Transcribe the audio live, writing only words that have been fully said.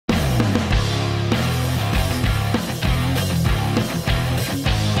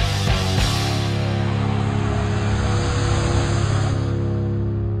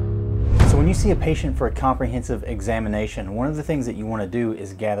see a patient for a comprehensive examination, one of the things that you want to do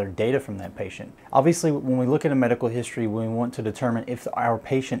is gather data from that patient. Obviously, when we look at a medical history, we want to determine if our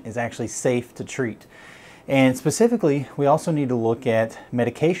patient is actually safe to treat. And specifically, we also need to look at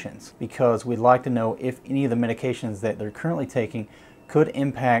medications because we'd like to know if any of the medications that they're currently taking could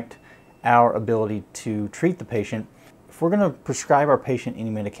impact our ability to treat the patient. If we're going to prescribe our patient any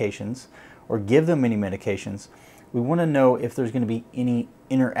medications or give them any medications, we want to know if there's going to be any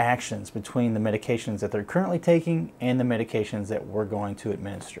interactions between the medications that they're currently taking and the medications that we're going to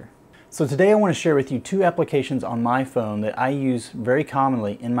administer. So today I want to share with you two applications on my phone that I use very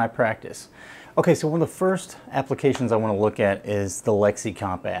commonly in my practice. Okay, so one of the first applications I want to look at is the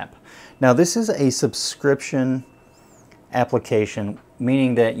LexiComp app. Now this is a subscription application,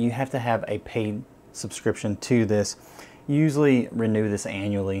 meaning that you have to have a paid subscription to this. You usually renew this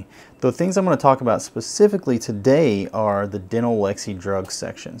annually. The things I'm going to talk about specifically today are the Dental Lexi Drugs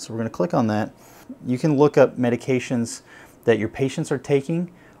section. So we're going to click on that. You can look up medications that your patients are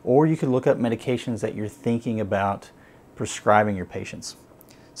taking, or you can look up medications that you're thinking about prescribing your patients.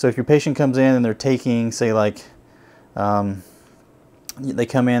 So if your patient comes in and they're taking, say like, they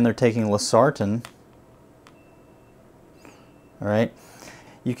come in, they're taking Losartan, all right,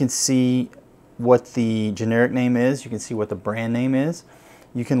 you can see what the generic name is, you can see what the brand name is.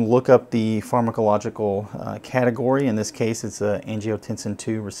 You can look up the pharmacological category. In this case, it's an angiotensin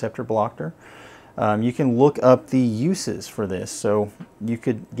II receptor blocker. You can look up the uses for this, so you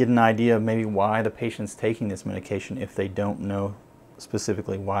could get an idea of maybe why the patient's taking this medication if they don't know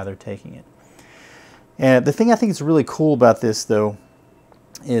specifically why they're taking it. And the thing I think is really cool about this, though,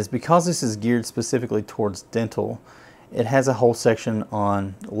 is because this is geared specifically towards dental, it has a whole section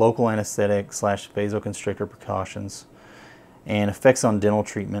on local anesthetic / vasoconstrictor precautions and effects on dental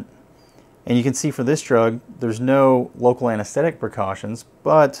treatment. And you can see for this drug, there's no local anesthetic precautions,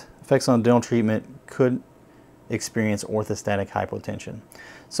 but effects on dental treatment could experience orthostatic hypotension.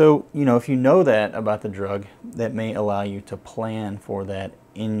 So, you know, if you know that about the drug, that may allow you to plan for that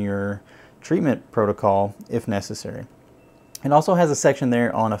in your treatment protocol if necessary. It also has a section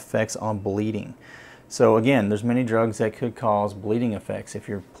there on effects on bleeding. So again, there's many drugs that could cause bleeding effects. If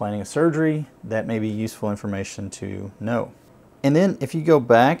you're planning a surgery, that may be useful information to know. And then if you go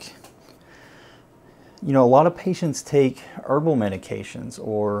back, you know, a lot of patients take herbal medications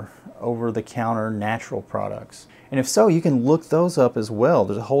or over-the-counter natural products. And if so, you can look those up as well.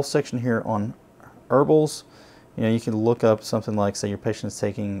 There's a whole section here on herbals. You know, you can look up something like, say, your patient's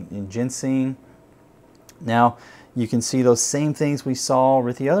taking ginseng. Now, you can see those same things we saw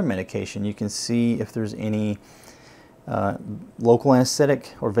with the other medication. You can see if there's any local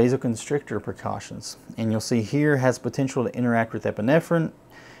anesthetic or vasoconstrictor precautions. And you'll see here has potential to interact with epinephrine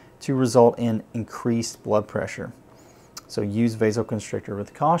to result in increased blood pressure. So use vasoconstrictor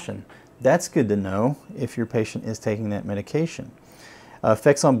with caution. That's good to know if your patient is taking that medication.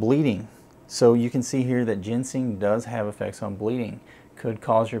 Effects on bleeding. So you can see here that ginseng does have effects on bleeding. Could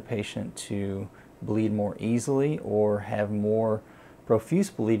cause your patient to bleed more easily or have more profuse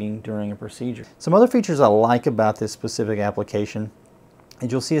bleeding during a procedure. Some other features I like about this specific application,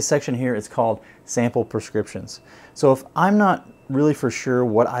 and you'll see a section here, it's called sample prescriptions. So if I'm not really for sure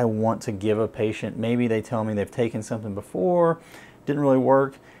what I want to give a patient, maybe they tell me they've taken something before, didn't really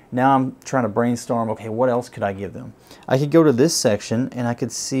work, now I'm trying to brainstorm, okay, what else could I give them? I could go to this section and I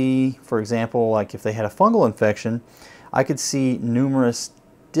could see, for example, like if they had a fungal infection, I could see numerous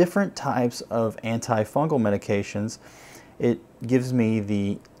different types of antifungal medications. It gives me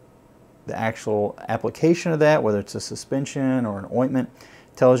the actual application of that, whether it's a suspension or an ointment,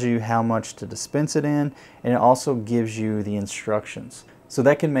 tells you how much to dispense it in, and it also gives you the instructions. So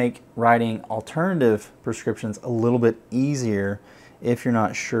that can make writing alternative prescriptions a little bit easier if you're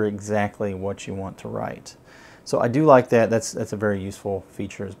not sure exactly what you want to write. So I do like that. That's a very useful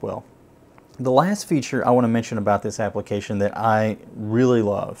feature as well. The last feature I want to mention about this application that I really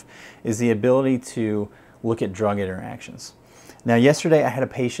love is the ability to look at drug interactions. Now yesterday I had a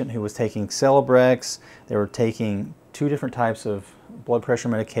patient who was taking Celebrex. They were taking two different types of blood pressure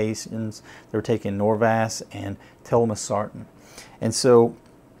medications. They were taking Norvasc and Telmisartan. And so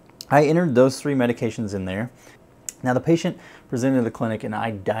I entered those three medications in there. Now the patient presented to the clinic and I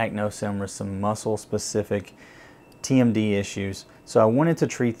diagnosed them with some muscle-specific TMD issues. So I wanted to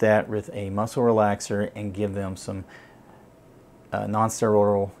treat that with a muscle relaxer and give them some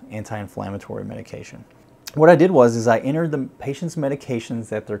non-steroidal anti-inflammatory medication. What I did was I entered the patient's medications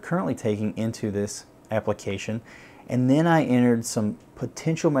that they're currently taking into this application, and then I entered some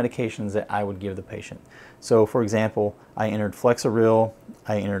potential medications that I would give the patient. So for example, I entered Flexeril,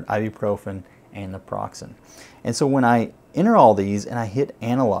 I entered ibuprofen, and naproxen. And so when I enter all these and I hit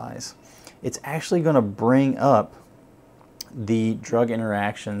analyze, it's actually going to bring up the drug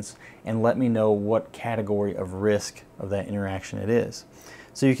interactions and let me know what category of risk of that interaction it is.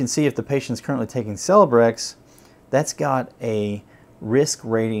 So you can see if the patient is currently taking Celebrex, that's got a risk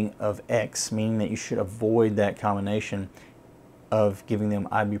rating of X, meaning that you should avoid that combination of giving them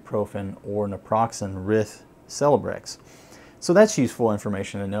ibuprofen or naproxen with Celebrex. So that's useful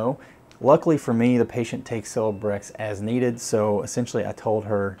information to know. Luckily for me, the patient takes Celebrex as needed, so essentially I told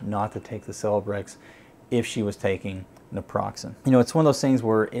her not to take the Celebrex if she was taking naproxen. You know, it's one of those things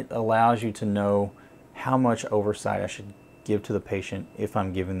where it allows you to know how much oversight I should give to the patient if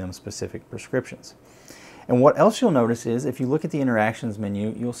I'm giving them specific prescriptions. And what else you'll notice is if you look at the interactions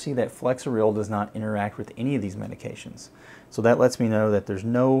menu, you'll see that Flexeril does not interact with any of these medications. So that lets me know that there's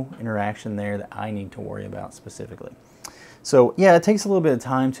no interaction there that I need to worry about specifically. So yeah, it takes a little bit of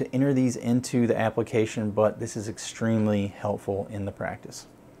time to enter these into the application, but this is extremely helpful in the practice.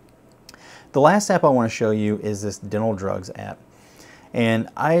 The last app I want to show you is this Dental Drugs app. And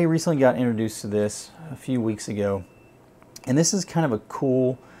I recently got introduced to this a few weeks ago. And this is kind of a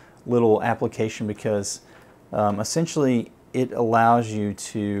cool little application because essentially it allows you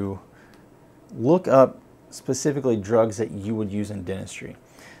to look up specifically drugs that you would use in dentistry.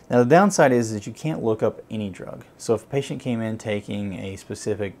 Now the downside is that you can't look up any drug. So if a patient came in taking a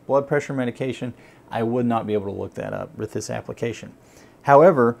specific blood pressure medication, I would not be able to look that up with this application.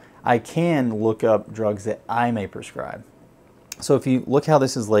 However, I can look up drugs that I may prescribe. So if you look how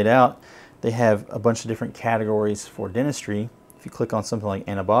this is laid out, they have a bunch of different categories for dentistry. If you click on something like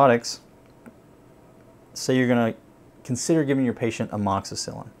antibiotics, say you're going to consider giving your patient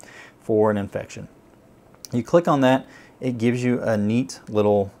amoxicillin for an infection. You click on that, it gives you a neat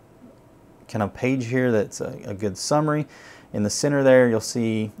little kind of page here that's a good summary. In the center there, you'll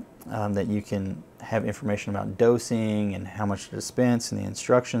see that you can have information about dosing and how much to dispense and the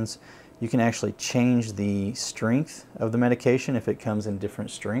instructions. You can actually change the strength of the medication if it comes in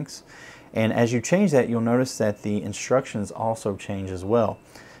different strengths. And as you change that, you'll notice that the instructions also change as well.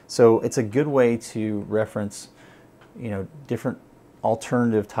 So it's a good way to reference, you know, different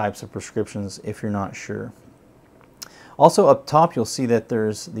alternative types of prescriptions if you're not sure. Also up top, you'll see that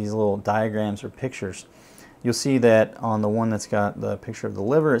there's these little diagrams or pictures. You'll see that on the one that's got the picture of the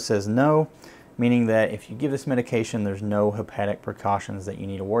liver, it says no, meaning that if you give this medication, there's no hepatic precautions that you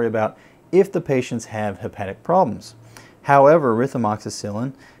need to worry about if the patients have hepatic problems. However, with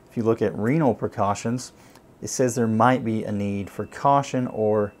amoxicillin, if you look at renal precautions, it says there might be a need for caution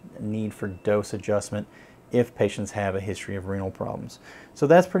or a need for dose adjustment if patients have a history of renal problems. So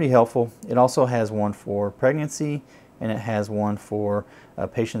that's pretty helpful. It also has one for pregnancy and it has one for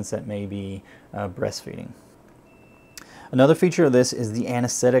patients that may be breastfeeding. Another feature of this is the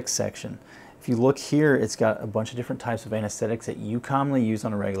anesthetics section. If you look here, it's got a bunch of different types of anesthetics that you commonly use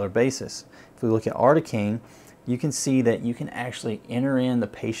on a regular basis. If we look at Articaine, you can see that you can actually enter in the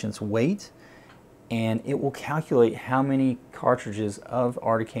patient's weight and it will calculate how many cartridges of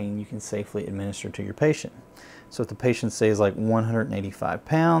Articaine you can safely administer to your patient. So if the patient says like 185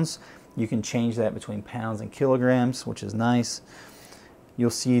 pounds, you can change that between pounds and kilograms, which is nice. You'll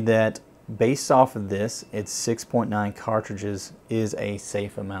see that based off of this, it's 6.9 cartridges is a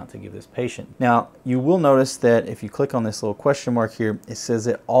safe amount to give this patient. Now, you will notice that if you click on this little question mark here, it says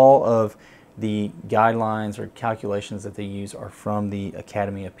that all of the guidelines or calculations that they use are from the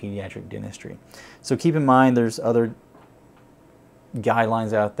Academy of Pediatric Dentistry. So keep in mind there's other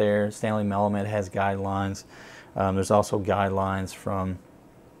guidelines out there. Stanley Melamed has guidelines. There's also guidelines from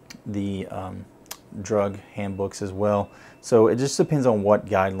the drug handbooks as well. So it just depends on what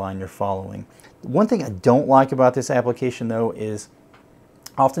guideline you're following. One thing I don't like about this application though is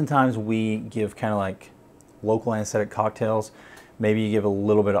oftentimes we give kind of like local anesthetic cocktails. Maybe you give a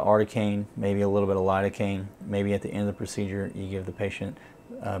little bit of Articaine, maybe a little bit of lidocaine, maybe at the end of the procedure you give the patient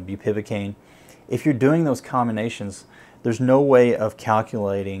bupivacaine. If you're doing those combinations, there's no way of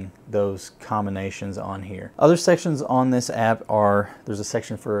calculating those combinations on here. Other sections on this app are, there's a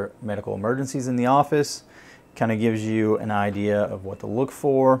section for medical emergencies in the office, kind of gives you an idea of what to look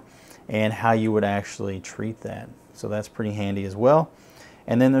for and how you would actually treat that. So that's pretty handy as well.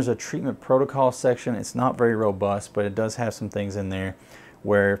 And then there's a treatment protocol section. It's not very robust, but it does have some things in there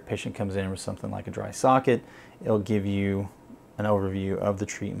where if a patient comes in with something like a dry socket, it'll give you an overview of the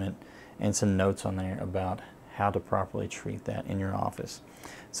treatment and some notes on there about how to properly treat that in your office.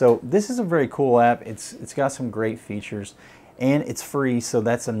 So this is a very cool app. It's got some great features and it's free, so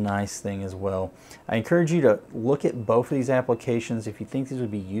that's a nice thing as well. I encourage you to look at both of these applications. If you think these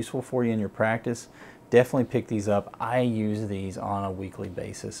would be useful for you in your practice, definitely pick these up. I use these on a weekly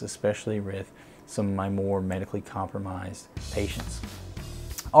basis, especially with some of my more medically compromised patients.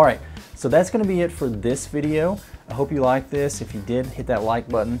 All right, so that's going to be it for this video. I hope you liked this. If you did, hit that like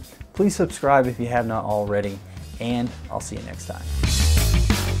button. Please subscribe if you have not already, and I'll see you next time.